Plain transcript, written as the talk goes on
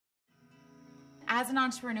As an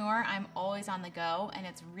entrepreneur, I'm always on the go, and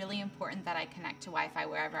it's really important that I connect to Wi-Fi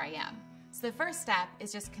wherever I am. So the first step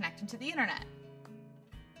is just connecting to the internet.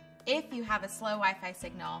 If you have a slow Wi-Fi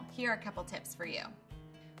signal, here are a couple tips for you.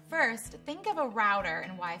 First, think of a router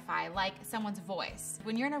and Wi-Fi like someone's voice.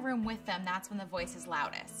 When you're in a room with them, that's when the voice is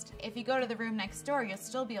loudest. If you go to the room next door, you'll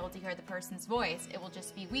still be able to hear the person's voice. It will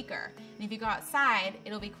just be weaker. And if you go outside,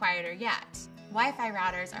 it'll be quieter yet. Wi-Fi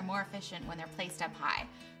routers are more efficient when they're placed up high.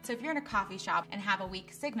 So if you're in a coffee shop and have a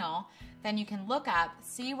weak signal, then you can look up,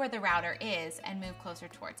 see where the router is, and move closer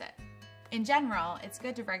towards it. In general, it's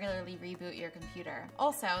good to regularly reboot your computer.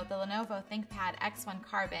 Also, the Lenovo ThinkPad X1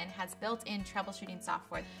 Carbon has built-in troubleshooting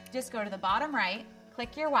software. Just go to the bottom right,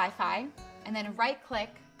 click your Wi-Fi, and then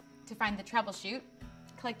right-click to find the troubleshoot.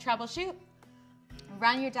 Click Troubleshoot,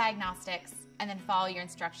 run your diagnostics, and then follow your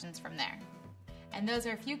instructions from there. And those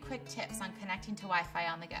are a few quick tips on connecting to Wi-Fi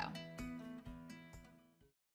on the go.